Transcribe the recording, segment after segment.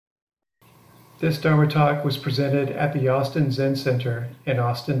This Dharma talk was presented at the Austin Zen Center in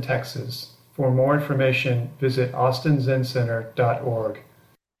Austin, Texas. For more information, visit austinzencenter.org.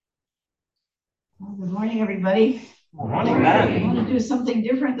 Well, good morning, everybody. Good morning, Matt. I want to do something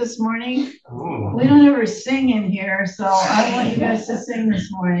different this morning. Ooh. We don't ever sing in here, so I want you guys to sing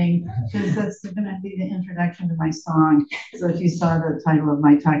this morning because that's going to be the introduction to my song. So if you saw the title of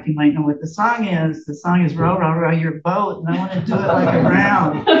my talk, you might know what the song is. The song is Row, Row, Row Your Boat, and I want to do it like a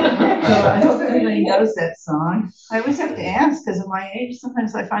round. So I hope everybody knows that song. I always have to ask because at my age,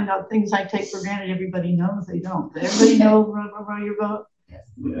 sometimes I find out things I take for granted everybody knows they don't. Does everybody know Row, Row, Row Your Boat?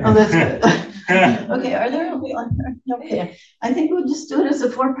 Yeah. Oh, that's good. Okay, are there? Okay, I think we'll just do it as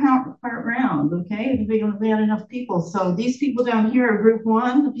a four-part round, okay? We had enough people. So these people down here are group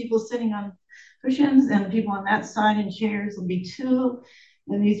one, the people sitting on cushions, and the people on that side in chairs will be two,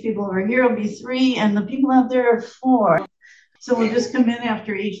 and these people over here will be three, and the people out there are four. So we'll just come in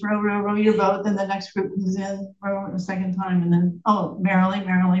after each row, row, row your boat, then the next group comes in, row it a second time, and then, oh, merrily,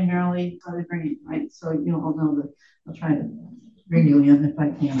 merrily, merrily, let it rain, right? So you'll all know that. I'll try to bring you in if I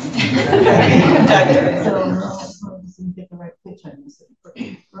can. So get the right pitch on this.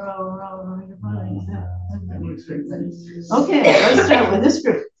 Row, row, row your boat. That works very good. Okay, let's start with this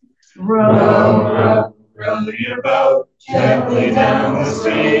group. Row, row, row your boat gently down the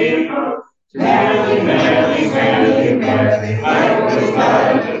stream. Merrily, merrily, merrily, merrily, life is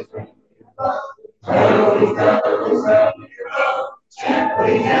life. Row, row, row your boat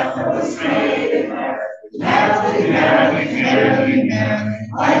gently down the stream. Merrily, merrily, merrily, merrily,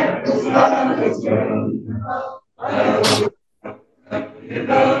 life is life. Row your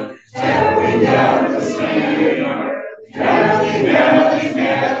boat gently down the stream. Merrily, merrily,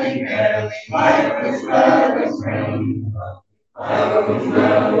 merrily, merrily, life is life.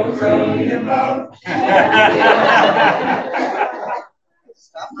 Row your boat.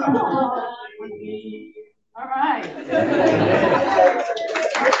 All right.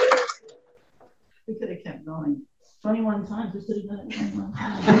 We could have kept going 21 times. We could have done it 21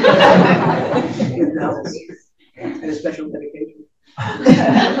 times. And a special dedication.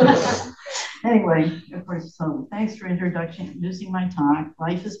 Anyway, of course, so thanks for introducing my talk.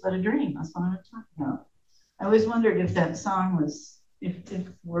 Life is but a dream. That's what I'm talking about. I always wondered if that song was, if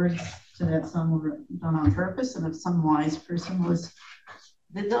words to that song were done on purpose, and if some wise person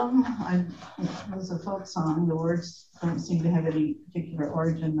did them. It was a folk song. The words don't seem to have any particular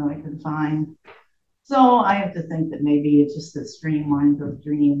origin that I could find. So I have to think that maybe it's just a streamlined of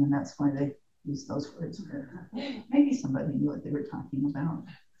dream, and that's why they use those words. Maybe somebody knew what they were talking about.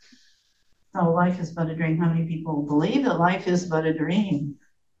 So life is but a dream. How many people believe that life is but a dream?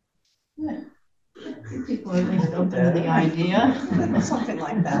 Yeah. People at least open to the idea. Something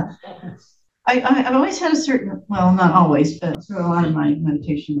like that. I've always had a certain, well, not always, but through a lot of my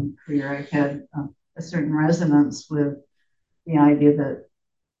meditation career, I've had a certain resonance with the idea that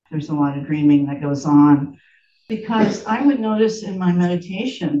there's a lot of dreaming that goes on, because I would notice in my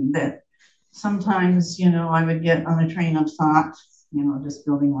meditation that sometimes, I would get on a train of thought, just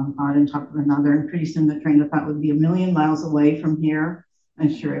building one thought on top of another, and pretty soon the train of thought would be a million miles away from here. I'm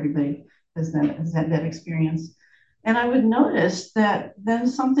sure everybody has had that experience. And I would notice that then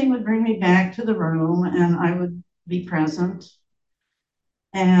something would bring me back to the room and I would be present.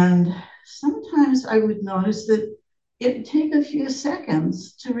 And sometimes I would notice that it'd take a few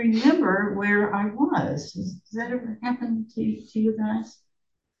seconds to remember where I was. Does that ever happen to you guys?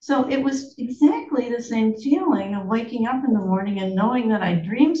 So it was exactly the same feeling of waking up in the morning and knowing that I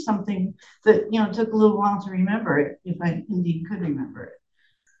dreamed something that, took a little while to remember it, if I indeed could remember it.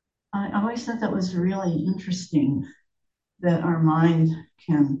 I always thought that was really interesting, that our mind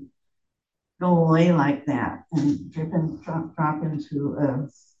can go away like that and drop into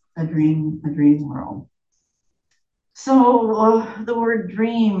a dream world. So the word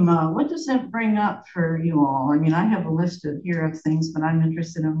dream, what does that bring up for you all? I mean, I have a list here of things, but I'm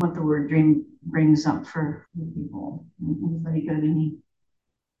interested in what the word dream brings up for people. Anybody got any?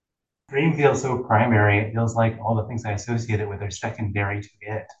 Dream feels so primary. It feels like all the things I associate it with are secondary to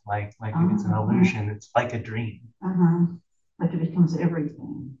it. Like if it's an illusion, it's like a dream. Like it becomes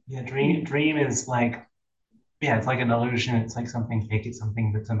everything. Yeah, dream is like, it's like an illusion. It's like something fake. It's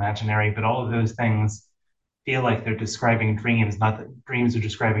something that's imaginary. But all of those things feel like they're describing dreams, not that dreams are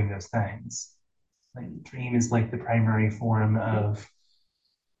describing those things. Like dream is like the primary form of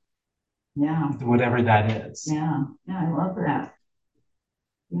whatever that is. Yeah, I love that.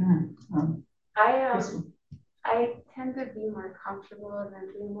 Yeah. I tend to be more comfortable in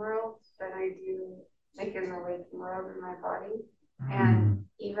the dream world than I do like in the waking world in my body. And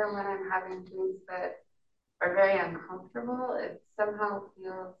even when I'm having dreams that are very uncomfortable, it somehow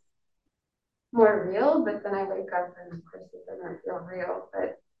feels more real, but then I wake up and of course it doesn't feel real.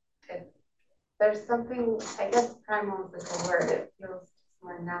 But it, there's something, I guess primal is a good word. It feels just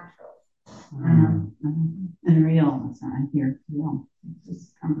more natural. And real. It's not here, real. It's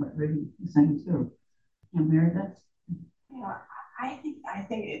just kind of what Ruby was saying too. And Meredith? Yeah, I think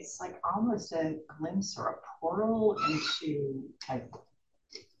it's like almost a glimpse or a portal into like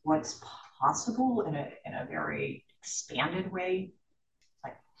what's possible in a very expanded way,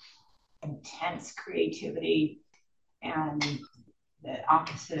 like intense creativity, and the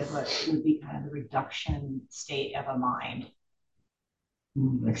opposite of what would be kind of the reduction state of a mind.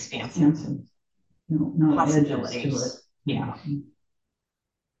 Expansive. No possibilities. To it. Yeah.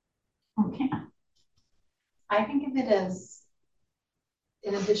 Okay. I think of it as,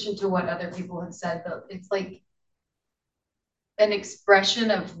 in addition to what other people have said, but it's like an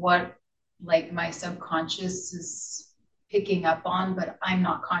expression of what like my subconscious is picking up on, but I'm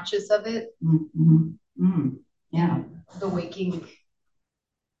not conscious of it. Mm-hmm. Mm-hmm. Yeah. The waking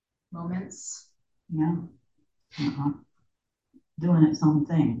moments. Yeah. Doing its own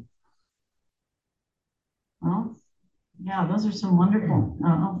thing. Well, yeah, those are some wonderful.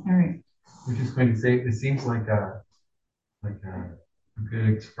 Harry. I was just going to say, it seems like a good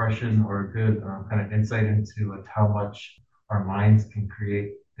expression or a good kind of insight into like how much our minds can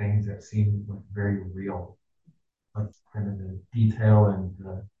create things that seem like very real. Like kind of the detail and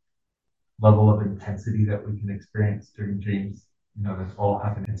the level of intensity that we can experience during dreams. That's all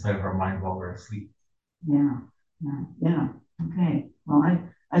happening inside of our mind while we're asleep. Yeah. Okay. Well,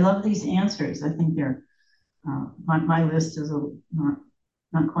 I love these answers. I think they're my list is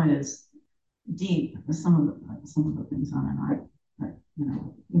not quite as deep as some of the things on it are. But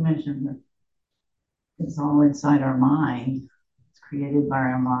you mentioned that it's all inside our mind. It's created by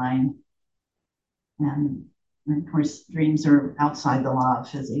our mind, and of course, dreams are outside the law of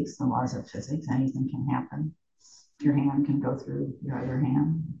physics, the laws of physics. Anything can happen. Your hand can go through your other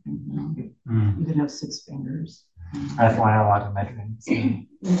hand. You could have 6 fingers. I fly a lot in my dreams.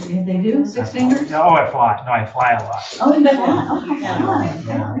 They do 6 fingers? Oh, I fly. No, I fly a lot. Oh, you fly? Oh,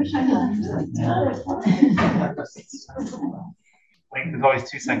 yeah. I wish I had dreams like that. Like, there's always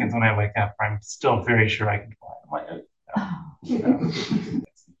 2 seconds when I wake up where I'm still very sure I can fly. I'm like,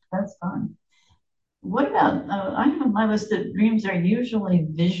 That's fun. What about, I have on my list that dreams are usually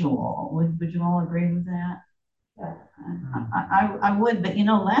visual. Would you all agree with that? Yeah. I would, but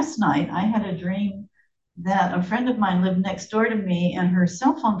last night I had a dream that a friend of mine lived next door to me, and her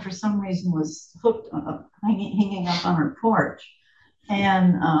cell phone for some reason was hooked hanging up on her porch.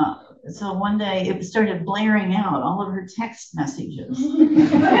 And so one day it started blaring out all of her text messages. And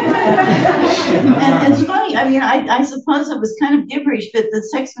it's funny, I mean, I suppose it was kind of gibberish, but the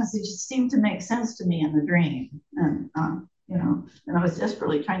text messages seemed to make sense to me in the dream. And and I was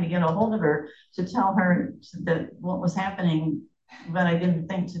desperately trying to get a hold of her to tell her that what was happening, but I didn't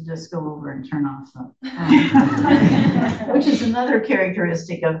think to just go over and turn off the, which is another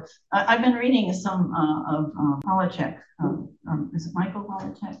characteristic of, I've been reading some of Holacek. Is it Michael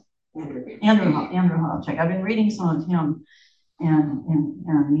Holacek? Andrew Holacek. I've been reading some of him,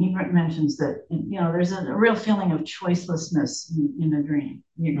 and he mentions that, there's a real feeling of choicelessness in a dream.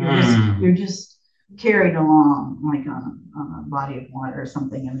 You're just carried along like on a body of water or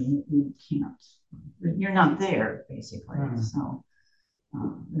something. I mean, you're not there basically. So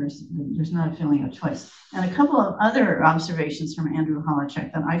there's not a feeling of choice. And a couple of other observations from Andrew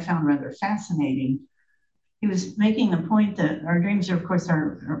Holacek that I found rather fascinating. He was making the point that our dreams are, of course,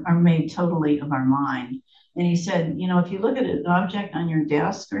 are made totally of our mind. And he said, if you look at an object on your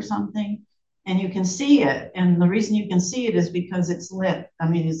desk or something, and you can see it, and the reason you can see it is because it's lit. I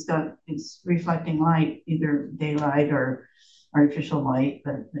mean, it's reflecting light, either daylight or artificial light,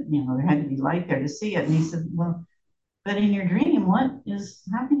 but there had to be light there to see it. And he said, well, but in your dream,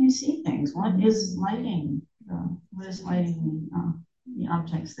 how can you see things? What is lighting the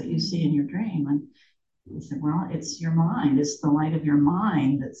objects that you see in your dream? And he said, well, it's your mind. It's the light of your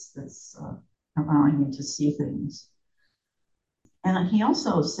mind that's allowing you to see things. And he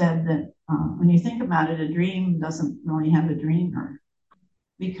also said that when you think about it, a dream doesn't really have a dreamer,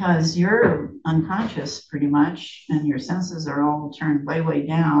 because you're unconscious pretty much, and your senses are all turned way, way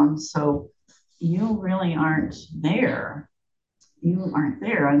down. So you really aren't there. You aren't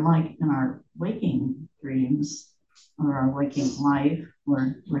there, unlike in our waking dreams or our waking life,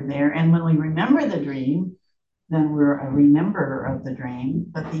 we're there. And when we remember the dream, then we're a rememberer of the dream,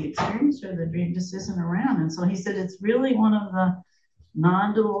 but the experiencer of the dream just isn't around. And so he said it's really one of the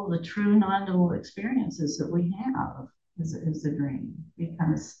true non-dual experiences that we have is the dream,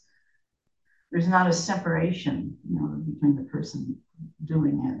 because there's not a separation, between the person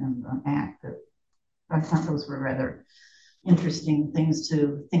doing it and the act that I thought those were rather interesting things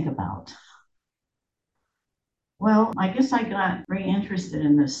to think about. Well, I guess I got very interested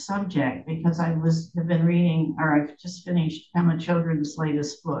in this subject because have been reading, or I've just finished Emma Children's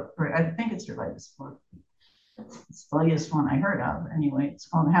latest book, or I think it's her latest book. It's the latest one I heard of. Anyway, it's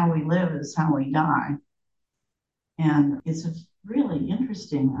called How We Live is How We Die. And it's really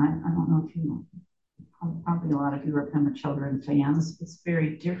interesting. I don't know if you, probably a lot of you are Emma Children fans. It's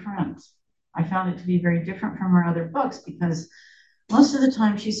very different. I found it to be very different from her other books because most of the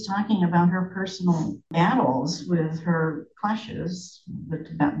time she's talking about her personal battles with her clashes, the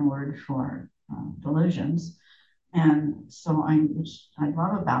Tibetan word for delusions. And so which I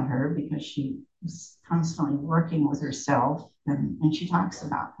love about her because she is constantly working with herself and she talks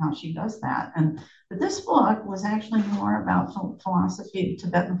about how she does that. But this book was actually more about philosophy,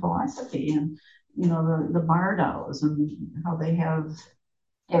 Tibetan philosophy, and the bardos and how they have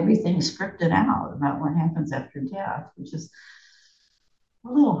everything scripted out about what happens after death, which is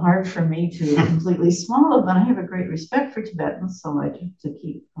a little hard for me to completely swallow, but I have a great respect for Tibetans, so I try to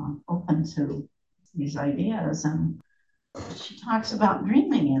keep open to these ideas. And she talks about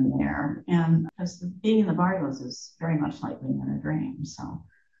dreaming in there, and because being in the bardos is very much like being in a dream. So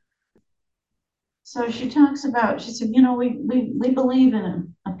she talks about, she said, we believe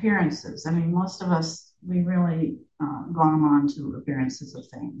in appearances. I mean, most of us, we really glom on to appearances of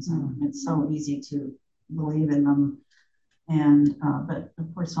things, and it's so easy to believe in them. And but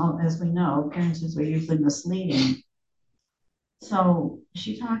of course, as we know, appearances are usually misleading. So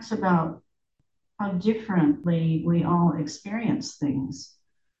she talks about how differently we all experience things.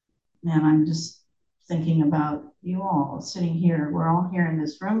 And I'm just thinking about you all sitting here. We're all here in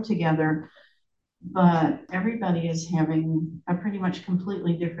this room together, but everybody is having a pretty much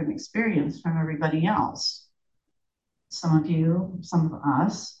completely different experience from everybody else. Some of you, some of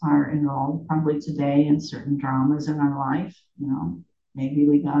us are involved probably today in certain dramas in our life. Maybe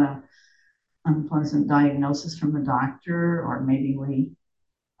we got an unpleasant diagnosis from a doctor, or maybe we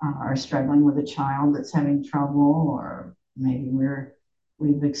are struggling with a child that's having trouble, or maybe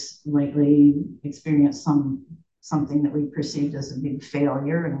we've lately experienced something that we perceived as a big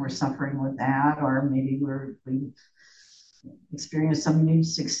failure and we're suffering with that, or maybe we've experienced some huge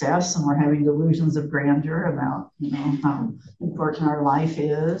success and we're having delusions of grandeur about how important our life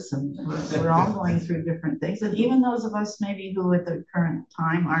is, and we're all going through different things. And even those of us maybe who at the current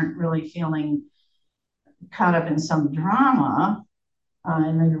time aren't really feeling caught up in some drama,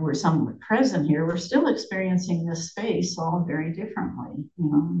 and maybe we're somewhat present here, we're still experiencing this space all very differently,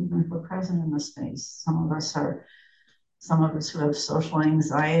 even if we're present in the space. Some of us who have social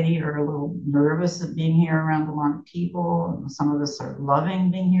anxiety are a little nervous of being here around a lot of people, and some of us are loving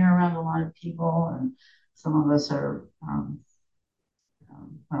being here around a lot of people, and some of us are,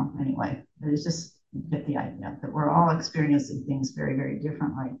 well, anyway, there's just, you get the idea that we're all experiencing things very, very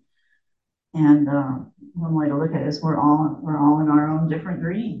differently. And one way to look at it is we're all in our own different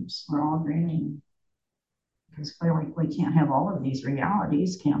dreams. We're all dreaming, because clearly we can't have all of these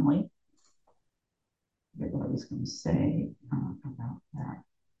realities, can we? I forget what I was going to say about that.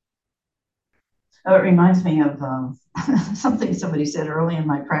 Oh, it reminds me of something somebody said early in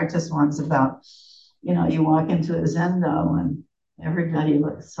my practice once about, you walk into a zendo and everybody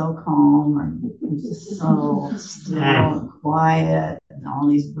looks so calm and just so still and quiet, and all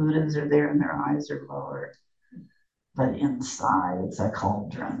these Buddhas are there and their eyes are lowered, but inside it's a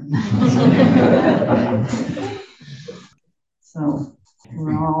cauldron. So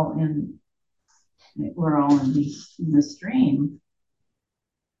we're all in this dream.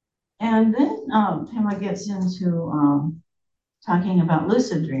 And then Pema gets into talking about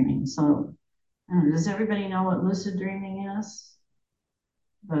lucid dreaming. So does everybody know what lucid dreaming is?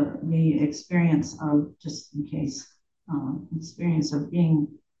 The experience of, just in case, experience of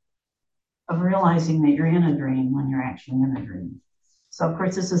realizing that you're in a dream when you're actually in a dream. So of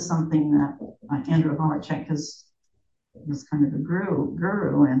course, this is something that Andrew Holecek was kind of a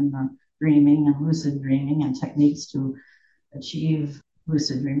guru in dreaming and lucid dreaming and techniques to achieve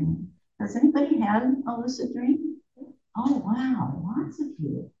lucid dreaming. Has anybody had a lucid dream? Oh, wow, lots of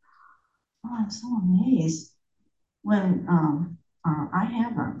you. Oh, I'm so amazed. When I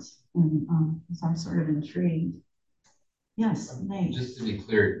haven't, and so I'm sort of intrigued. Yes, Nate. Just to be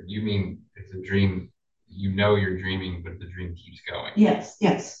clear, you mean it's a dream, you're dreaming, but the dream keeps going? Yes,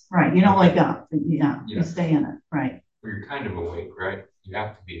 right. You don't wake up. Yeah, you stay in it, right. Well, you're kind of awake, right? You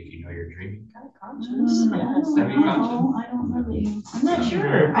have to be if you know you're dreaming. Kind of conscious. Semi-conscious? I don't know. I'm not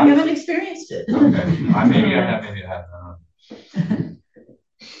sure. I haven't experienced it. Okay. Maybe I have.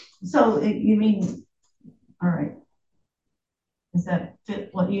 So you mean, all right. Does that fit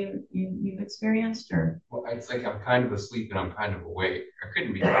what you've experienced, or? Well, it's like I'm kind of asleep and I'm kind of awake. I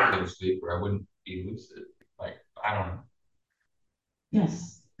couldn't be totally asleep or I wouldn't be lucid. Like, I don't know.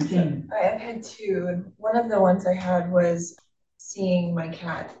 Yes, So Jane. I've had two, and one of the ones I had was seeing my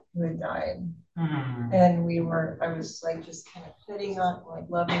cat who had died. And I was like just kind of petting on, like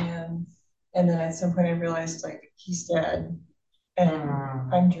loving him. And then at some point I realized like he's dead and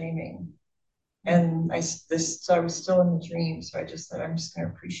I'm dreaming. And so I was still in the dream. So I just said, I'm just going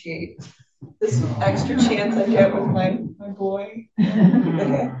to appreciate this extra chance I get with my boy.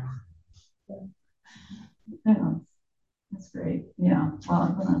 Yeah, that's great. Yeah.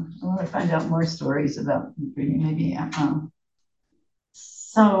 Well, I want to find out more stories about dreaming, maybe.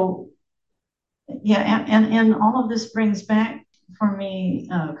 So, yeah, and all of this brings back for me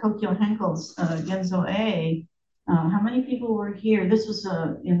Kokyo Henkel's Genzo A. How many people were here? This was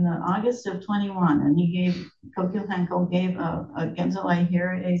in the August of 21, and Kokyo Henkel gave a Genzo A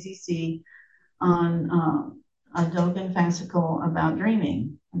here at AZC on a Dogen fascicle about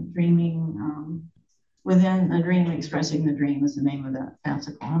dreaming within a dream, expressing the dream is the name of that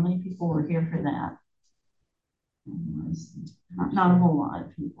fascicle. How many people were here for that? Not a whole lot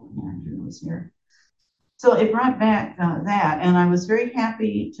of people. Andrew was here. So it brought back that, and I was very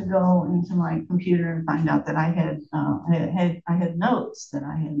happy to go into my computer and find out that I had notes that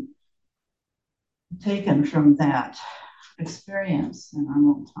I had taken from that experience, and I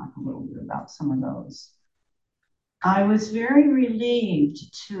will talk a little bit about some of those. I was very relieved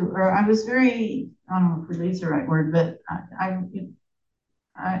I don't know if relieved is the right word, but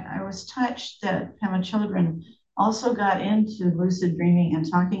I was touched that Pema Children also got into lucid dreaming and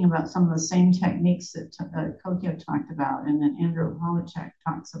talking about some of the same techniques that Kokyo talked about and that Andrew Holacek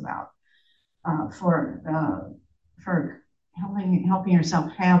talks about for helping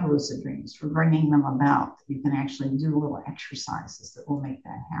yourself have lucid dreams, for bringing them about. You can actually do little exercises that will make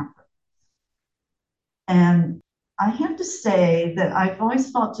that happen. And I have to say that I've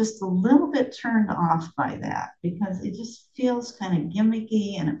always felt just a little bit turned off by that because it just feels kind of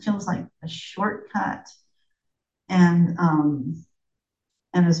gimmicky and it feels like a shortcut. And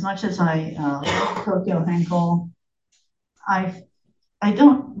as much as I love Kokyo Henkel, I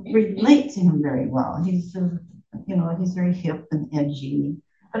don't relate to him very well. He's very hip and edgy.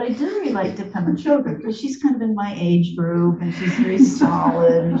 But I do relate to Pema Children because she's kind of in my age group and she's very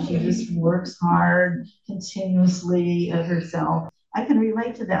solid and she just works hard continuously at herself. I can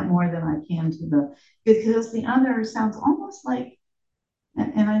relate to that more than I can because the other sounds almost like,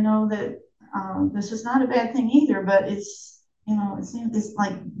 and I know that this is not a bad thing either, but it seems it's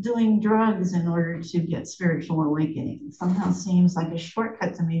like doing drugs in order to get spiritual awakening. It somehow seems like a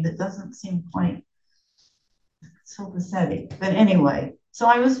shortcut to me that doesn't seem quite so pathetic. But anyway, so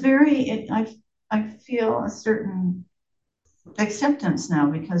I was I feel a certain acceptance now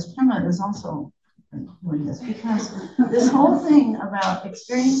because Pema is also doing this, because this whole thing about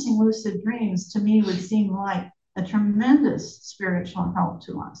experiencing lucid dreams to me would seem like a tremendous spiritual help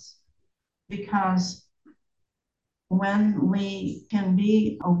to us, because when we can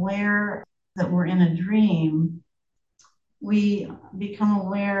be aware that we're in a dream, we become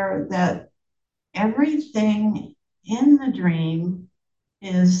aware that everything in the dream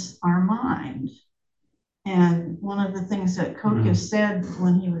is our mind. And one of the things that Kokyo said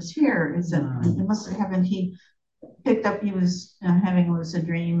when he was here is that it must have happened, he was having a lucid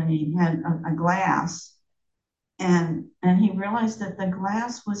dream and he had a glass, and he realized that the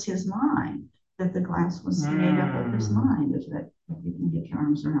glass was his mind, that the glass was made up of his mind, if you can get your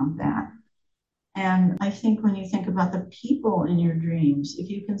arms around that. And I think when you think about the people in your dreams, if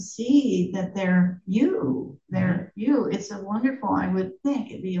you can see that they're you, it's a wonderful, I would think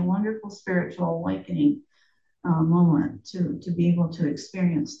it'd be a wonderful spiritual awakening moment to be able to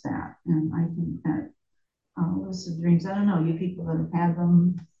experience that. And I think that lucid dreams, I don't know, you people that have had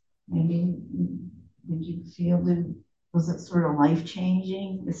them, maybe did you feel was it sort of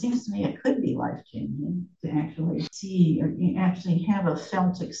life-changing? It seems to me it could be life-changing to actually see or actually have a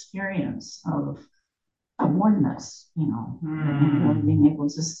felt experience of oneness, and being able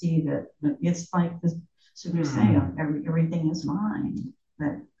to see that it's like the Super Saiyan, everything is mine.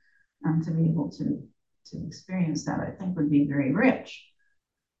 That to be able to experience that, I think would be very rich.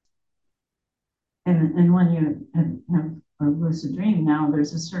 And when you have a lucid dream, now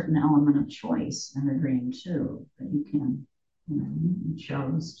there's a certain element of choice in the dream too, that you can, you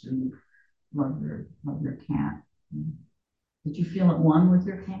chose to love your cat. Did you feel at one with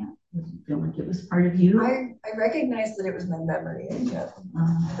your cat? Did you feel like it was part of you? I recognized that it was my memory again,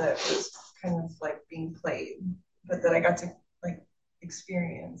 that was kind of like being played, but that I got to like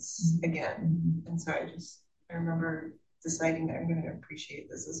experience again. And so I remember deciding that I'm going to appreciate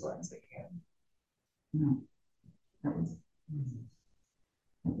this as long as I can. No, that would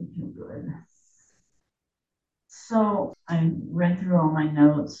feel good. So I read through all my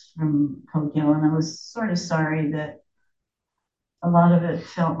notes from Kokyo, and I was sort of sorry that a lot of it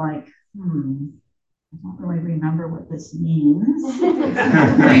felt like, I don't really remember what this means. And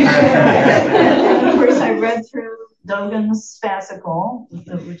of course, I read through Dogen's fascicle,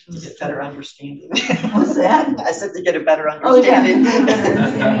 which was to get better understanding. What's that? I said to get a better understanding. Oh,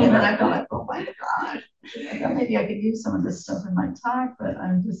 yeah. And then I felt like, oh my gosh, I thought maybe I could use some of this stuff in my talk, but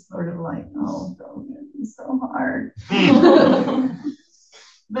I'm just sort of like, oh, Dogen is so hard.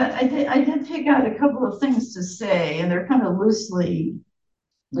 But I did pick out a couple of things to say, and they're kind of loosely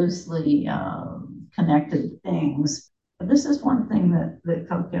connected things. But this is one thing that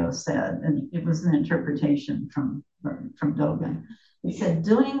Kokyo said, and it was an interpretation from Dogen. He said,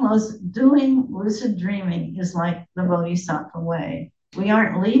 doing lucid dreaming is like the Bodhisattva way. We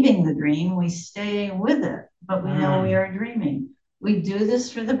aren't leaving the dream, we stay with it, but we know we are dreaming. We do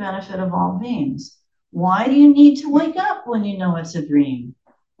this for the benefit of all beings. Why do you need to wake up when you know it's a dream?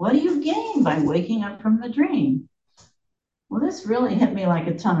 What do you gain by waking up from the dream? Well, this really hit me like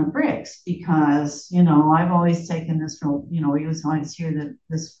a ton of bricks because, I've always taken this from, we always hear that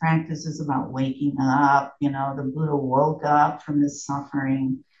this practice is about waking up, the Buddha woke up from his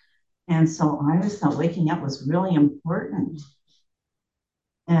suffering. And so I always thought waking up was really important.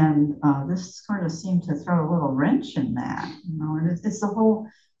 And this sort of seemed to throw a little wrench in that, and it's the whole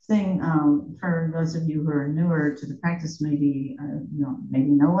thing. For those of you who are newer to the practice, maybe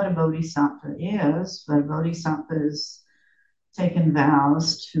know what a bodhisattva is, but a bodhisattva is taken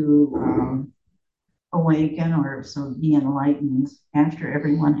vows to awaken or so be enlightened after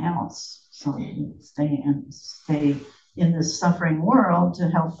everyone else. So stay in this suffering world to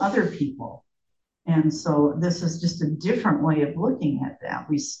help other people. And so this is just a different way of looking at that.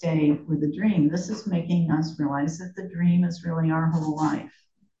 We stay with the dream. This is making us realize that the dream is really our whole life.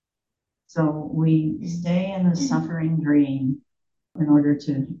 So we stay in the suffering dream in order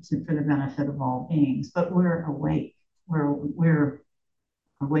to for the benefit of all beings. But we're awake. We're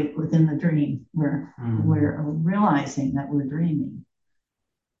awake within the dream. We're realizing that we're dreaming.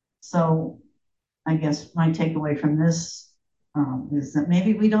 So I guess my takeaway from this is that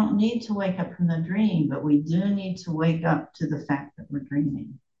maybe we don't need to wake up from the dream, but we do need to wake up to the fact that we're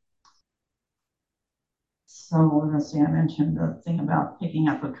dreaming. So let's see, I mentioned the thing about picking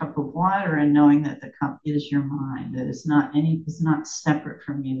up a cup of water and knowing that the cup is your mind, that it's not separate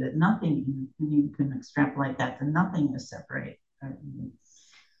from you, that nothing, you can extrapolate that to nothing is separate.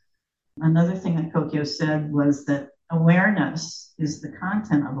 Another thing that Kokyo said was that awareness is the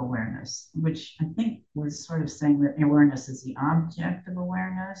content of awareness, which I think was sort of saying that awareness is the object of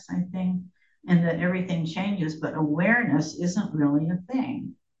awareness, I think, and that everything changes, but awareness isn't really a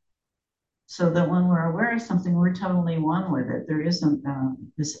thing. So that when we're aware of something, we're totally one with it. There isn't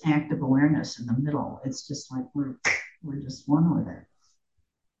this act of awareness in the middle. It's just like we're just one with it.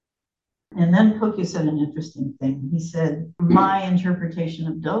 And then Kokyo said an interesting thing. He said, my interpretation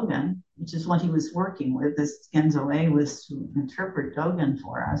of Dogen, which is what he was working with, this Genzo-e was to interpret Dogen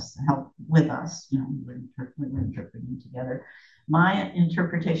for us, to help with us, we're interpreting together. My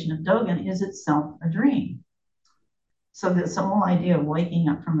interpretation of Dogen is itself a dream. So this whole idea of waking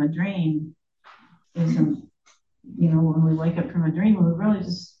up from a dream isn't, when we wake up from a dream, we really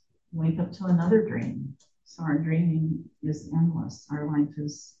just wake up to another dream. So our dreaming is endless. Our life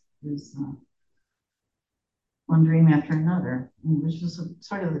is one dream after another, which was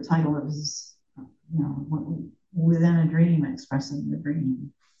sort of the title of his, within a dream, expressing the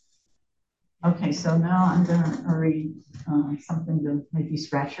dream. Okay, so now I'm going to read something to make you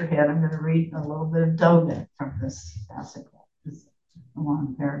scratch your head. I'm going to read a little bit of Dogen from this fascicle. It's a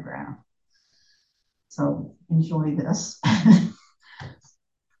long paragraph. So enjoy this.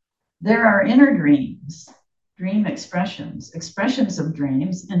 There are inner dreams, dream expressions of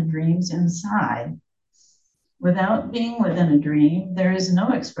dreams, and dreams inside. Without being within a dream, there is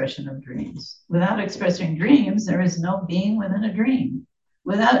no expression of dreams. Without expressing dreams, there is no being within a dream.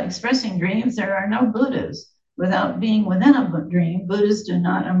 Without expressing dreams, there are no Buddhas. Without being within a dream, Buddhas do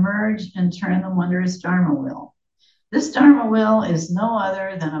not emerge and turn the wondrous Dharma wheel. This Dharma wheel is no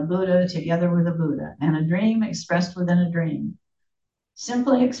other than a Buddha together with a Buddha, and a dream expressed within a dream.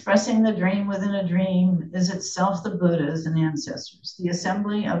 Simply expressing the dream within a dream is itself the Buddhas and ancestors, the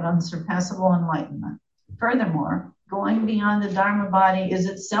assembly of unsurpassable enlightenment. Furthermore, going beyond the Dharma body is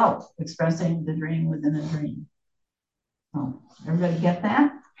itself expressing the dream within a dream. So everybody get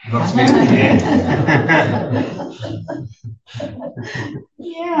that?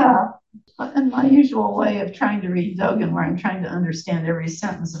 Yeah. In my usual way of trying to read Dogen, where I'm trying to understand every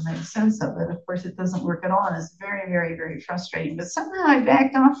sentence and make sense of it, of course, it doesn't work at all. And it's very, very, very frustrating. But somehow I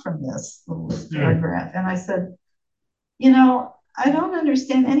backed off from this little paragraph and I said, you know, I don't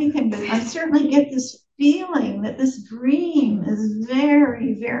understand anything, but I certainly get this feeling that this dream is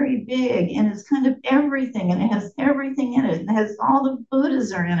very, very big and it's kind of everything, and it has everything in it. It has all the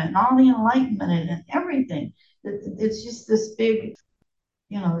Buddhas are in it and all the enlightenment in it and everything. It's just this big,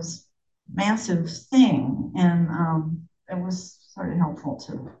 you know, this massive thing. And it was sort of helpful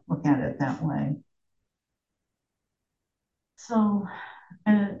to look at it that way. So,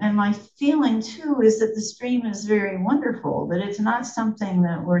 and my feeling too is that the stream is very wonderful, that it's not something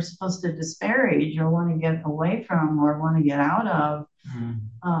that we're supposed to disparage or want to get away from or want to get out of.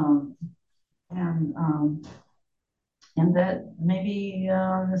 And that maybe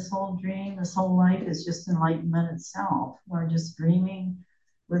this whole dream, this whole life is just enlightenment itself. We're just dreaming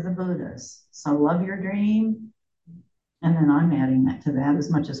with the Buddhas. So love your dream. And then I'm adding that to that as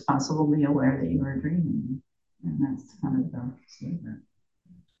much as possible. Be aware that you are dreaming. And that's kind of the statement.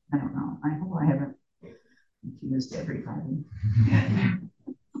 I don't know. I hope I haven't confused everybody.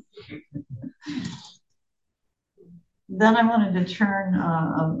 Then I wanted to turn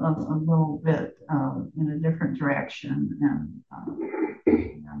a little bit in a different direction and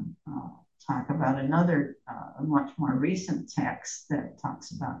talk about another much more recent text that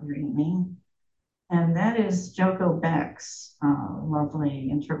talks about dreaming. And that is Joko Beck's lovely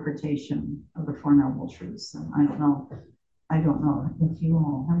interpretation of the Four Noble Truths. And I don't know if you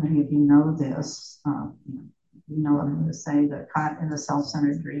all, how many of you know this? You know what I'm going to say, the caught in the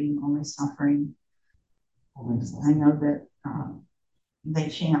self-centered dream, only suffering. I know that they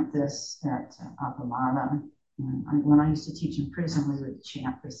chant this at Appamada. And when I used to teach in prison, we would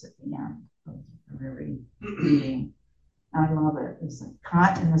chant this at the end of every meeting. I love it. It's like,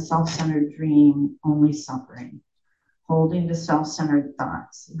 caught in the self-centered dream, only suffering. Holding to self-centered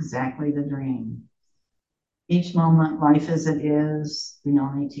thoughts, exactly the dream. Each moment, life as it is, the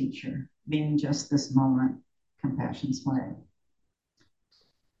only teacher. Being just this moment, compassion's way.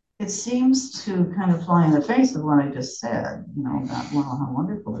 It seems to kind of fly in the face of what I just said, you know, about, well, how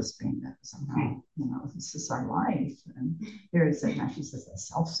wonderful this dream is, and how, you know, this is our life. And here it says, now she says, a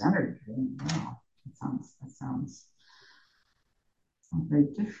self-centered dream. Wow, that sounds very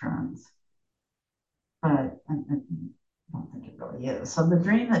different. But I don't think it really is. So the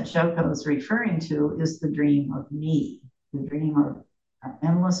dream that Joko is referring to is the dream of me, the dream of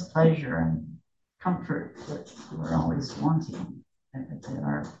endless pleasure and comfort that we're always wanting.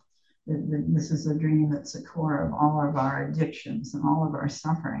 This is a dream that's the core of all of our addictions and all of our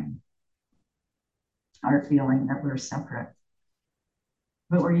suffering, our feeling that we're separate.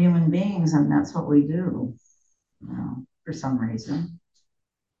 But we're human beings, and that's what we do, you know, for some reason.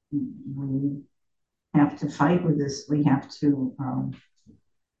 We have to fight with this. We have to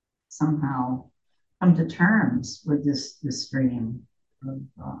somehow come to terms with this dream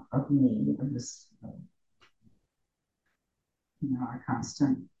of me, of this, you know, our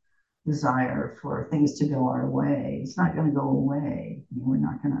constant desire for things to go our way. It's not going to go away. I mean, we're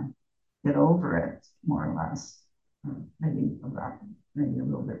not going to get over it, more or less. Maybe a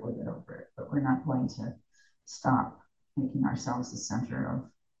little bit we'll get over it, but we're not going to stop making ourselves the center of.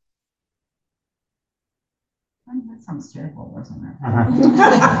 I mean, that sounds terrible, doesn't it?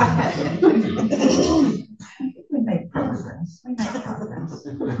 We make progress.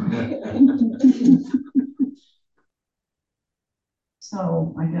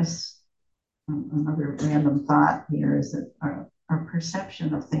 So I guess another random thought here is that our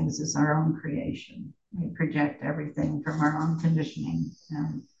perception of things is our own creation. We project everything from our own conditioning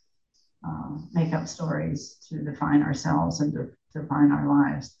and make up stories to define ourselves and to define our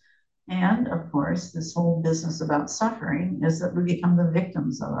lives. And of course, this whole business about suffering is that we become the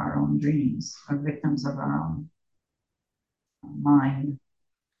victims of our own dreams, or victims of our own mind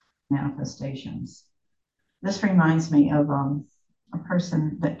manifestations. This reminds me of a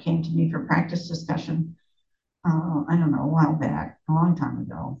person that came to me for practice discussion, I don't know, a while back, a long time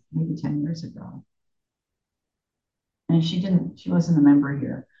ago, maybe 10 years ago. And she wasn't a member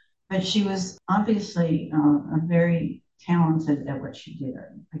here, but she was obviously a very talented at what she did.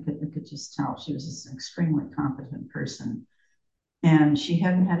 I could just tell she was just an extremely competent person. And she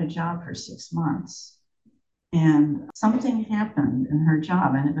hadn't had a job for 6 months. And something happened in her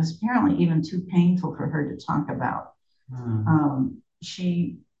job, and it was apparently even too painful for her to talk about.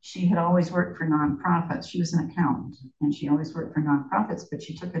 She had always worked for nonprofits. She was an accountant, and she always worked for nonprofits, but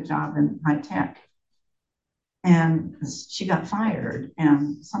she took a job in high tech. and she got fired.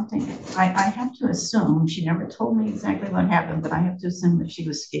 And something, I have to assume, she never told me exactly what happened, but I have to assume that she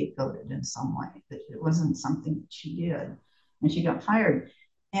was scapegoated in some way, that it wasn't something that she did. And she got fired.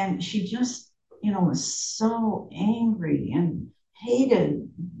 And she just, was so angry and hated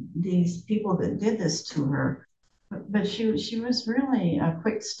these people that did this to her. But she was really a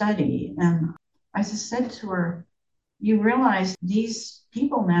quick study. And I just said to her, you realize these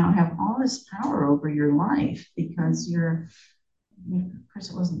people now have all this power over your life because of course,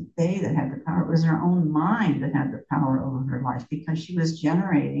 it wasn't they that had the power, it was her own mind that had the power over her life because she was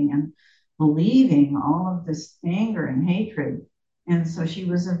generating and believing all of this anger and hatred. And so she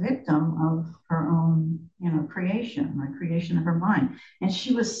was a victim of her own, creation, the creation of her mind. And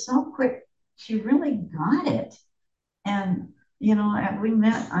she was so quick, she really got it. And, we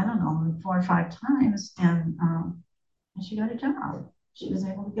met, I don't know, 4 or 5 times, and she got a job. She was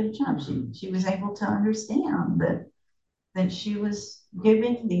able to get a job. She was able to understand that she was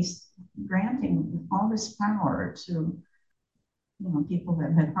granting all this power to people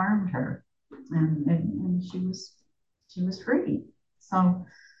that had harmed her, and she was free. So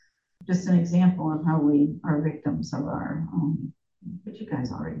just an example of how we are victims of our own. But you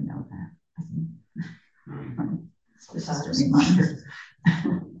guys already know that. I think it's just a reminder.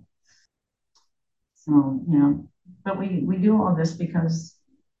 So but we do all this because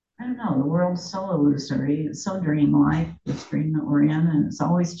I don't know, the world's so illusory, it's so dreamlike, this dream that we're in, and it's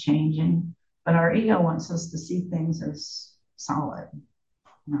always changing. But our ego wants us to see things as solid,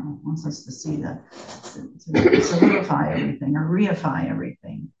 wants us to see to solidify everything or reify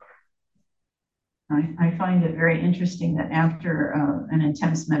everything. I find it very interesting that after an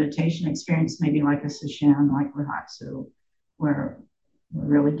intense meditation experience, maybe like a Sesshin, like Rohatsu, where we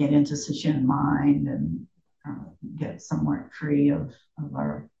really get into Sesshin mind and get somewhat free of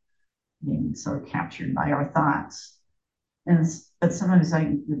our being sort of captured by our thoughts. But sometimes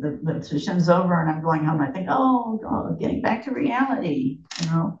the session's over and I'm going home, I think, oh, getting back to reality,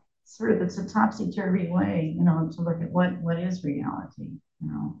 sort of it's a topsy-turvy way, to look at what is reality,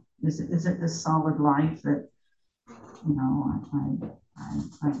 is it this solid life that, I kind of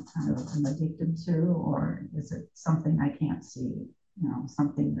am addicted to, or is it something I can't see,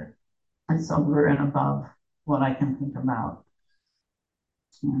 something that's over and above what I can think about.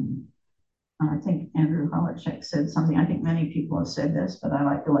 And I think Andrew Holecek said something, I think many people have said this, but I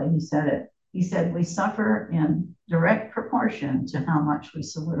like the way he said it. He said, we suffer in direct proportion to how much we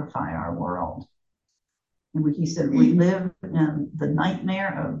solidify our world. And he said, we live in the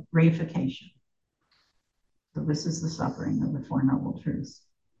nightmare of reification. So this is the suffering of the Four Noble Truths.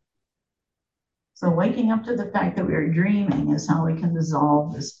 So waking up to the fact that we are dreaming is how we can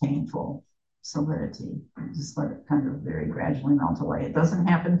dissolve this painful solidity. Just let it kind of very gradually melt away. It doesn't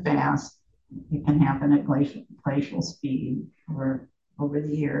happen fast. It can happen at glacial speed over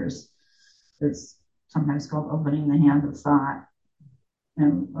the years. It's sometimes called opening the hand of thought,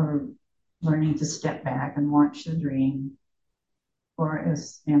 or learning to step back and watch the dream. Or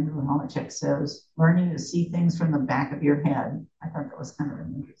as Andrew Holecek says, learning to see things from the back of your head. I thought that was kind of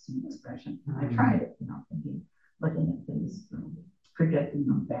an interesting expression. I tried it, thinking, looking at things, projecting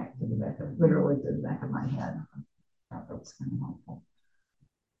them back to the back of, literally to the back of my head. I thought that was kind of helpful.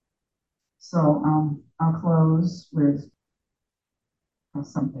 So I'll close with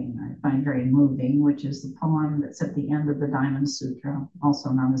something I find very moving, which is the poem that's at the end of the Diamond Sutra, also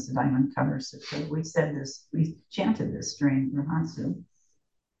known as the Diamond Cover Sutra. We chanted this during Rohatsu.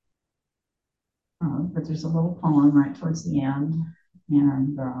 But there's a little poem right towards the end,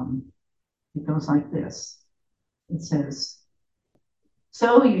 and it goes like this. It says,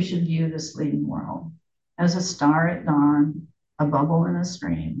 so you should view this fleeting world as a star at dawn, a bubble in a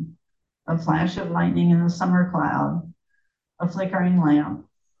stream, a flash of lightning in a summer cloud, a flickering lamp,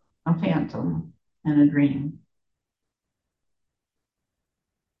 a phantom, and a dream.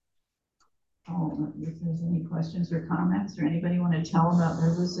 Oh, if there's any questions or comments, or anybody want to tell about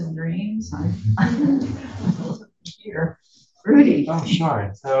their lucid dreams, I'm here. Rudy. Oh,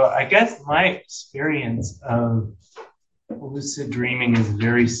 sure. So I guess my experience of lucid dreaming is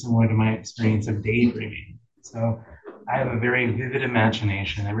very similar to my experience of daydreaming. So I have a very vivid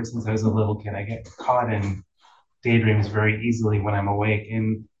imagination. Ever since I was a little kid, I get caught in daydreams very easily when I'm awake.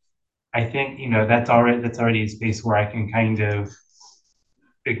 And I think, that's already a space where I can kind of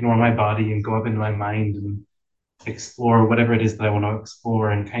ignore my body and go up into my mind and explore whatever it is that I want to explore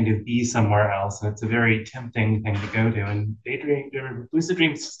and kind of be somewhere else. And it's a very tempting thing to go to. And lucid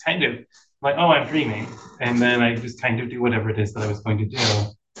dreams is kind of like, oh, I'm dreaming. And then I just kind of do whatever it is that I was going to do.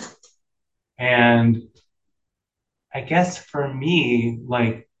 And I guess for me,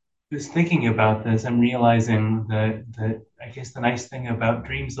 like, was thinking about this, I'm realizing that I guess the nice thing about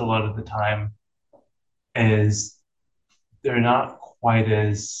dreams a lot of the time is they're not quite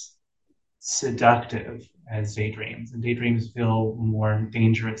as seductive as daydreams. And daydreams feel more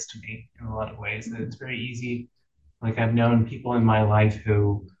dangerous to me in a lot of ways. That it's very easy. Like I've known people in my life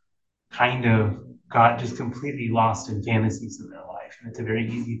who kind of got just completely lost in fantasies in their life. And it's a very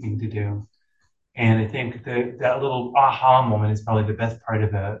easy thing to do. And I think that little aha moment is probably the best part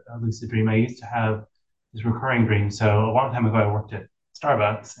of a lucid dream. I used to have this recurring dream. So a long time ago, I worked at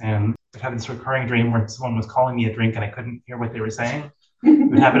Starbucks and I'd have this recurring dream where someone was calling me a drink and I couldn't hear what they were saying.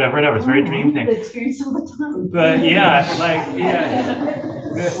 It would happen over and over. It's a very dream thing. Experience all the time. But yeah,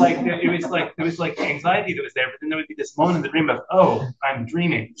 it was like anxiety that was there, but then there would be this moment in the dream of, oh, I'm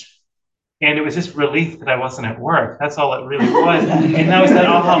dreaming. And it was just relief that I wasn't at work. That's all it really was. And that was that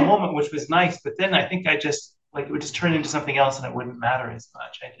aha moment, which was nice. But then I think I just, like, it would just turn into something else and it wouldn't matter as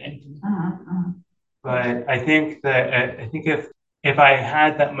much, I think. But I think if I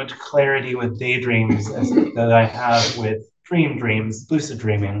had that much clarity with daydreams that I have with dreams, lucid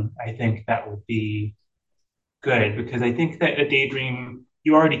dreaming, I think that would be good, because I think that a daydream,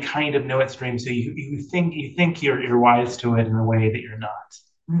 you already kind of know it's a dream, so you think you're wise to it in a way that you're not.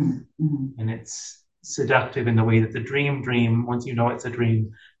 And it's seductive in the way that the dream, once you know it's a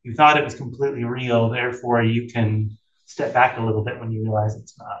dream, you thought it was completely real, therefore you can step back a little bit when you realize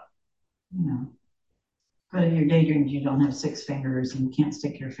it's not. Yeah. But in your daydreams, you don't have 6 fingers and you can't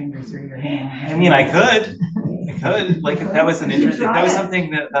stick your finger through your hand. I mean, I could. Like, if that was an interesting, that was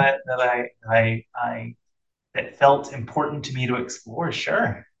something that that felt important to me to explore,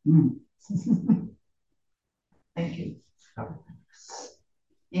 sure. Thank you.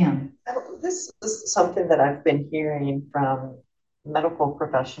 Yeah. This is something that I've been hearing from medical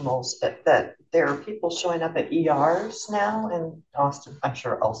professionals, that there are people showing up at ERs now in Austin, I'm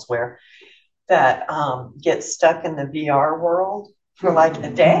sure elsewhere, that get stuck in the VR world for like a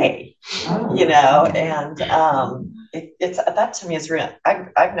day, you know, and it's that to me is real.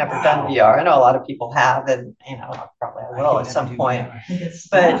 I've never done VR. I know a lot of people have, and you know, probably I will at some point.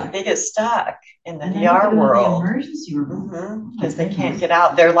 But they get stuck in the VR world because they can't get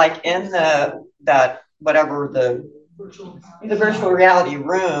out. They're like in the virtual reality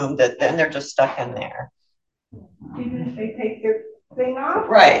room and they're just stuck in there. Even if they take their thing off,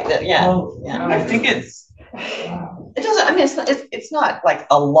 right? Yeah. I think it doesn't. I mean, it's not like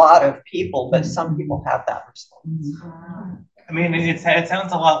a lot of people, but some people have that response. I mean, it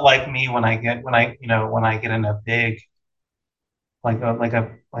sounds a lot like me when I get in a big, like a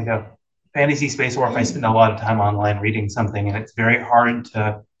fantasy space, or if I spend a lot of time online reading something, and it's very hard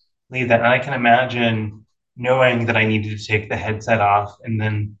to leave that. And I can imagine knowing that I needed to take the headset off and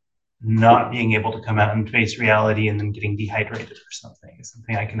then not being able to come out and face reality and then getting dehydrated or something is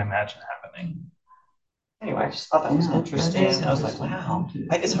something I can imagine happening. Anyway, I just thought that was interesting. I was like, wow,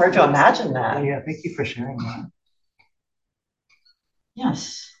 it's hard to imagine that. Yeah, thank you for sharing that.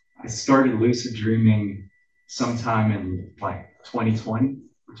 Yes. I started lucid dreaming sometime in like 2020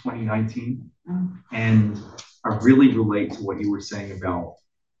 or 2019. And I really relate to what you were saying about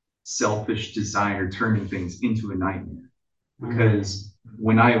selfish desire turning things into a nightmare. Because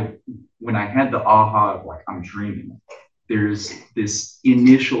when I had the aha of like, I'm dreaming, there's this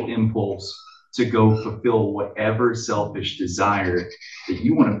initial impulse to go fulfill whatever selfish desire that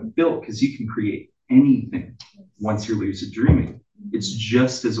you want to fulfill, because you can create anything once you're lucid dreaming. It's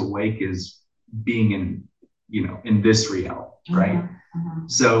just as awake as being in this reality, right?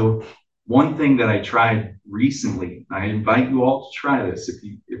 So one thing that I tried recently, I invite you all to try this if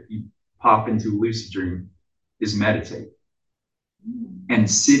you pop into a lucid dream, is meditate. And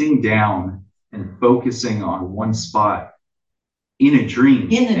sitting down and focusing on one spot in a dream.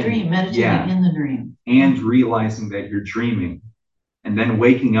 Meditating in the dream. And realizing that you're dreaming. And then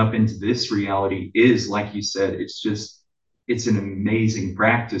waking up into this reality is, like you said, it's an amazing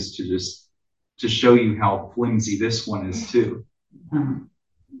practice to show you how flimsy this one is too.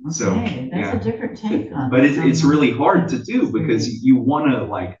 Okay, so that's a different take on it. But it's really hard to do, because you want to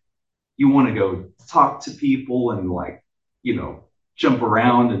go talk to people and jump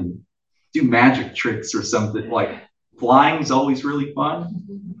around and do magic tricks or something. Like flying is always really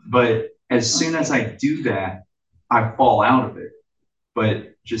fun, but as soon as I do that, I fall out of it.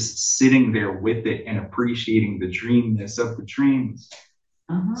 But just sitting there with it and appreciating the dreamness of the dreams,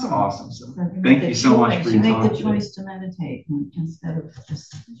 it's awesome. So thank you so much for your time. You make the choice to meditate instead of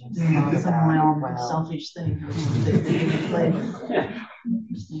just doing some wild selfish thing.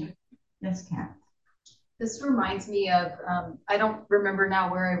 Yes, Kat. This reminds me of, I don't remember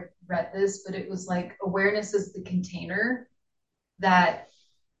now where I read this, but it was like awareness is the container that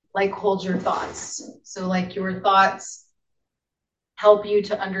like hold your thoughts. So like your thoughts help you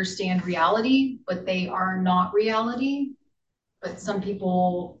to understand reality, but they are not reality. But some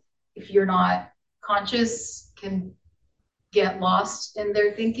people, if you're not conscious, can get lost in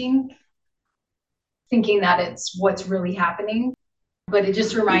their thinking that it's what's really happening. But it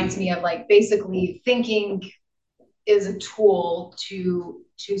just reminds me of like basically thinking is a tool to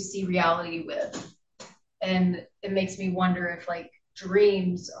see reality with. And it makes me wonder if like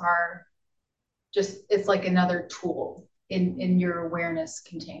dreams are just, it's like another tool in your awareness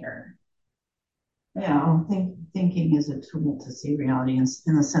container. Yeah, thinking is a tool to see reality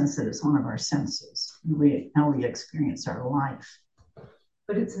in the sense that it's one of our senses. How we experience our life.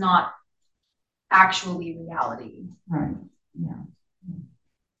 But it's not actually reality. Right, yeah.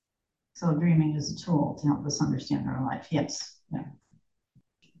 So dreaming is a tool to help us understand our life. Yes, yeah.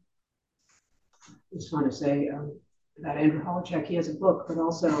 I just want to say about Andrew Holacek, he has a book, but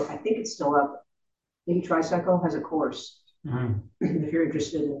also I think it's still up. Maybe Tricycle has a course. If you're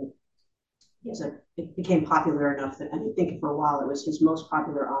interested in it became popular enough that I think for a while it was his most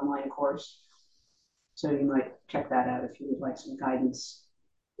popular online course. So you might check that out if you would like some guidance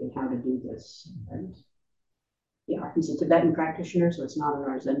in how to do this. And yeah, he's a Tibetan practitioner, so it's not in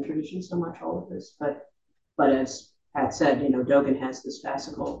our Zen tradition so much, all of this. But as Pat said, Dogen has this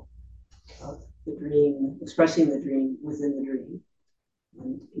fascicle of the dream, expressing the dream within the dream.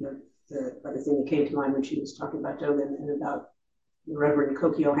 And the other thing that came to mind when she was talking about Dogen and about the Reverend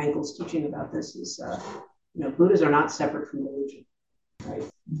Kokyo Hankel's teaching about this is, Buddhas are not separate from illusion, right?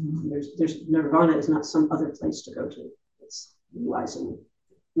 There's nirvana is not some other place to go to. It's realizing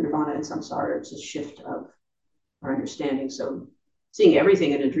nirvana and samsara. It's a shift of our understanding. So seeing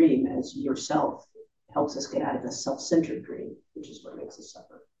everything in a dream as yourself helps us get out of a self-centered dream, which is what makes us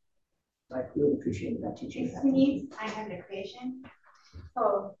suffer. So I really appreciated that teaching. I have a question.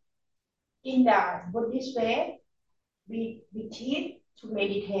 So in the Buddhist way, we teach to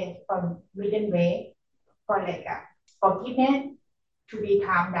meditate from within way for like a forgiveness, to be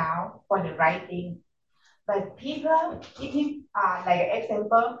calm down for the right thing. But people, if like an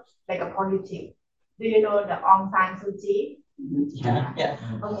example, like a politics. Do you know the Aung San Suu Kyi? Yeah.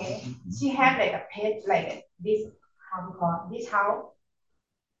 Okay. She had like a pet, like this, how to call this house.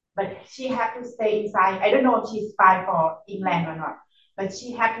 But she had to stay inside. I don't know if she's spy for England or not, but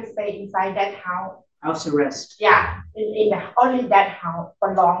she had to stay inside that house. House arrest. Yeah, in only that house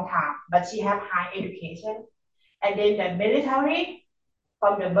for a long time. But she have high education. And then the military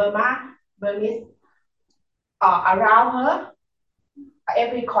from the Burmese around her,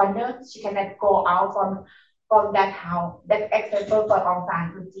 every corner, she cannot go out from that house. That's example for Aung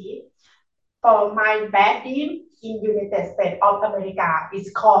San Suu Kyi. For my bad dream in United States of America,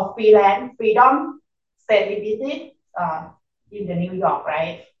 it's called freedom, stability in the New York,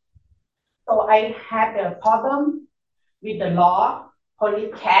 right? So I have the problem with the law.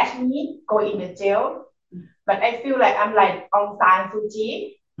 Police catch me, go in the jail. But I feel like I'm like Aung San Suu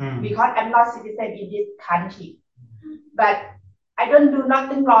Kyi because I'm not citizen in this country. But I don't do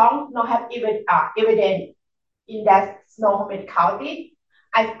nothing wrong, no have even evidence in that Snohomish County.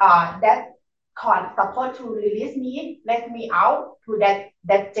 That court supposed to release me, let me out to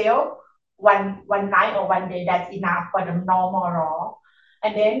that jail one night or one day. That's enough for the normal law.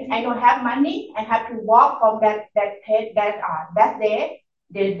 And then I don't have money. I have to walk from that day.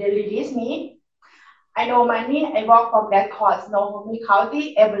 They release me. I no money. I walk from that court, Snohomish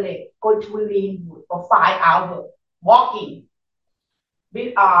County, Everett, go to Linwood for 5 hours walking.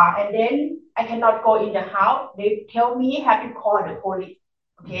 And then I cannot go in the house. They tell me have to call the police.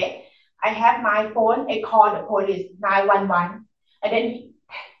 Okay, I have my phone. I call the police 911, and then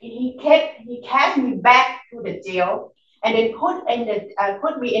he catch me back to the jail, and then put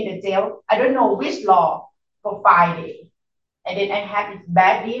me in the jail. I don't know which law for 5 days. And then I have this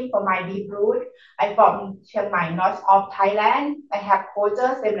bad dream for my deep root. I'm from Chiang Mai, north of Thailand. I have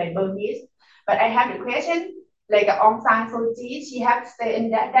culture, same like Burmese. But I have the question, like Aung San Suu Kyi, she have to stay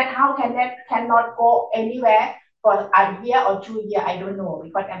in that house, cannot go anywhere for a year or 2 years. I don't know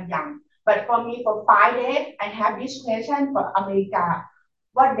because I'm young. But for me, for 5 days, I have this question for America,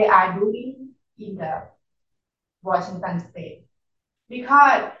 what they are doing in the Washington state.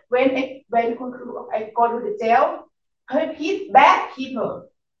 Because when I go to the jail, bad people.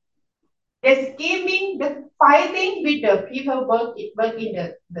 They're scheming, they're fighting with the people work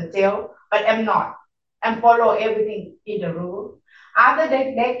in the jail, but I'm not. I'm follow everything in the rule. After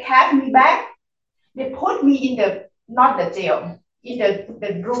they catch me back, they put me in not the jail, in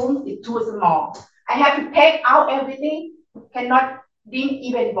the room is too small. I have to take out everything, cannot drink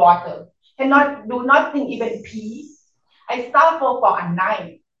even water, cannot do nothing, even pee. I suffer for a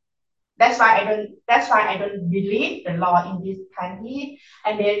night. That's why I don't believe the law in this country.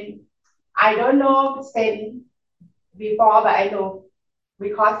 And then I don't know since before, but I know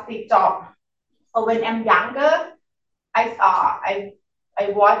because the job. So when I'm younger, I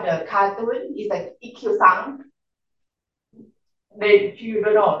watch the cartoon. It's like EQ Sang. You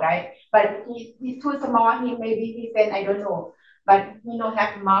don't know, right? But he's too small. He said I don't know. But he don't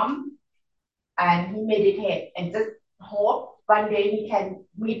have mom, and he meditate and just hope one day he can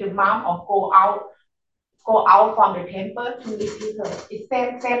meet the mom or go out from the temple to meet people. It's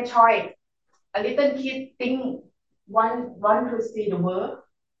same choice. A little kid think want to see the world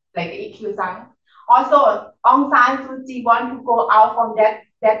like EQ Sang. Also, Aung San Suu Kyi want to go out from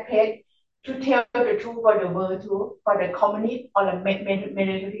that place to tell the truth for the world too, for the communist or the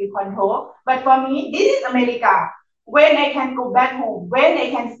military control. But for me, this is America. When I can go back home, when I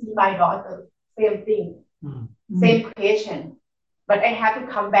can see my daughter, same thing, same question. But I have to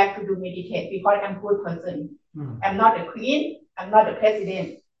come back to do meditate because I'm a good person. I'm not a queen, I'm not a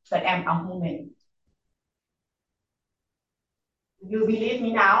president, but I'm a woman. You believe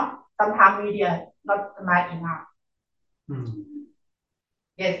me now? Sometimes media not smart enough.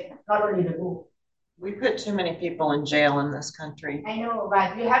 Yes, not only the book. We put too many people in jail in this country. I know,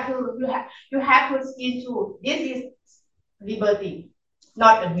 but you have to see too. This is liberty,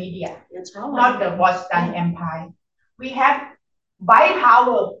 not the media. It's wrong. Not the Western Empire. We have by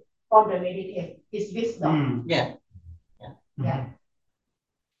power from the meditation. It's wisdom. Yeah. Yeah.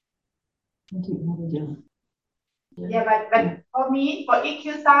 Yeah, but for me, for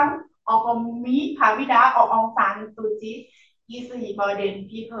EQ Sang, or for me, Pavida or Aung San Suu Kyi, easily more than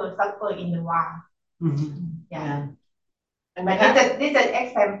people suffer in the war. Yeah. But this is an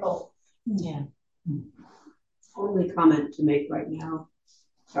example. Yeah. Only comment to make right now.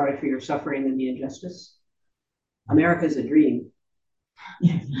 Sorry for your suffering and the injustice. America's a dream.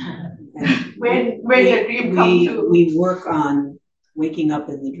 when the dream comes true. We work on waking up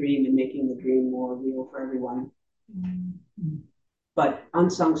in the dream and making the dream more real for everyone. But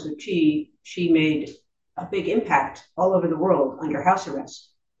Aung San Suu Kyi, she made a big impact all over the world under house arrest.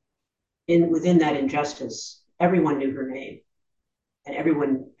 Within that injustice, everyone knew her name, and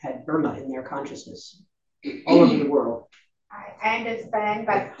everyone had Burma in their consciousness all over the world. I understand,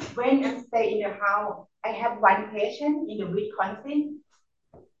 but when I stay in the house, I have one patient in the Wisconsin.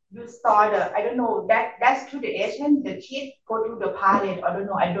 You saw I don't know, that's to the Asian, the kids go to the parade, I don't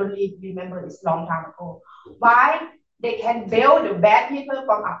know, I don't really remember, it's long time ago. Why they can bail the bad people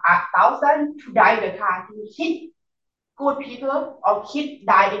from 1,000 to die in the car, to hit good people or kids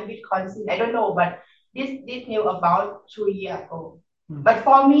die in Wisconsin, I don't know, but this knew about 2 years ago. But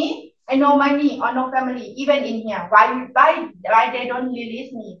for me, I no money or no family, even in here. Why they don't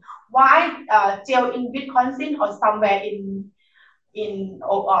release me? Why jail in Wisconsin or somewhere in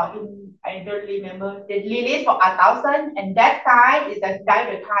I don't remember. They released for 1,000, and that guy is a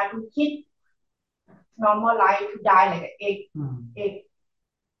die the car to hit normal life to die like eight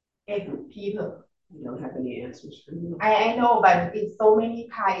people. I don't have any answers for you. I know, but it's so many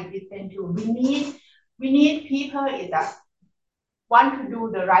kinds different too. We need people that want to do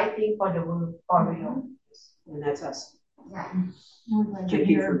the right thing for the world for real. And that's us. Yeah. Thank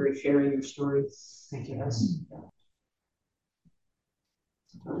you for sharing your story. Thank you. Yes.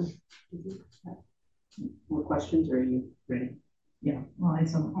 More questions, or are you ready? Yeah, well,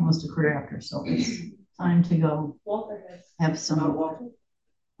 it's almost a career after, so it's time to go Walter have some. Walter?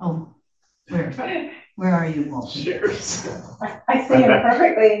 Oh, where are you, Walter? Cheers. I see him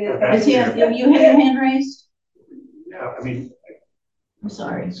perfectly. Have you had your hand raised? Yeah, I mean, I'm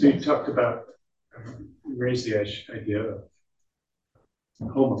sorry. so you talked about, you raised the idea of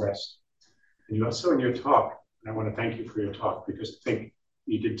home arrest. And you also in your talk, and I want to thank you for your talk, because I think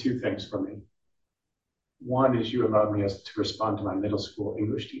you did two things for me. One is you allowed me to respond to my middle school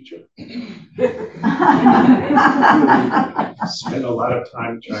English teacher. Spent a lot of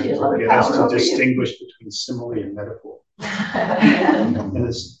time trying to get us to distinguish between simile and metaphor. And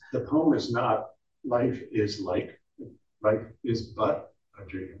the poem is not life is like, life is but a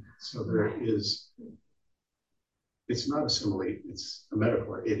dream. So it's not a simile, it's a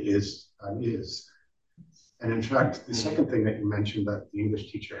metaphor. It is. And in fact, the second thing that you mentioned that the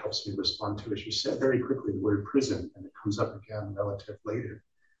English teacher helps me respond to is you said very quickly the word prison, and it comes up again relative later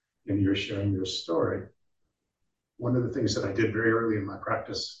in your sharing your story. One of the things that I did very early in my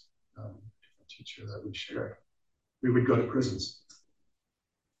practice, a teacher that we shared, we would go to prisons.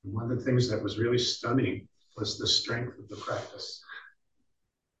 And one of the things that was really stunning was the strength of the practice.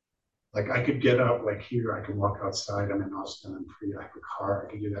 Like I could get up, like here, I could walk outside, I'm in Austin, I'm free, I have a car,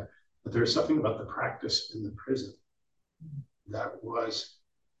 I can do that. But there's something about the practice in the prison that was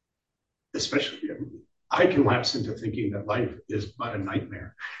especially, I can lapse into thinking that life is but a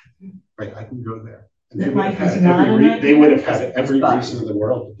nightmare, right? I can go there. And they would have had they would have had every reason in the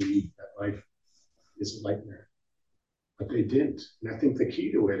world to believe that life is a nightmare. But they didn't. And I think the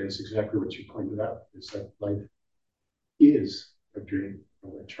key to it is exactly what you pointed out, is that life is a dream.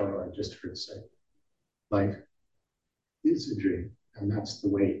 What Charlie I just heard say. Life is a dream. And that's the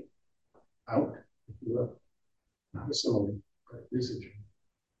way out, if you will. Not a simile, but it is a dream.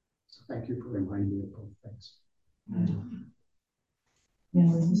 So thank you for reminding me of both things. Yeah,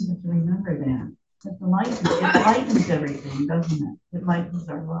 we just have to remember that. It lightens everything, doesn't it? It lightens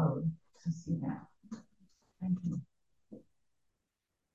our load to see that. Thank you.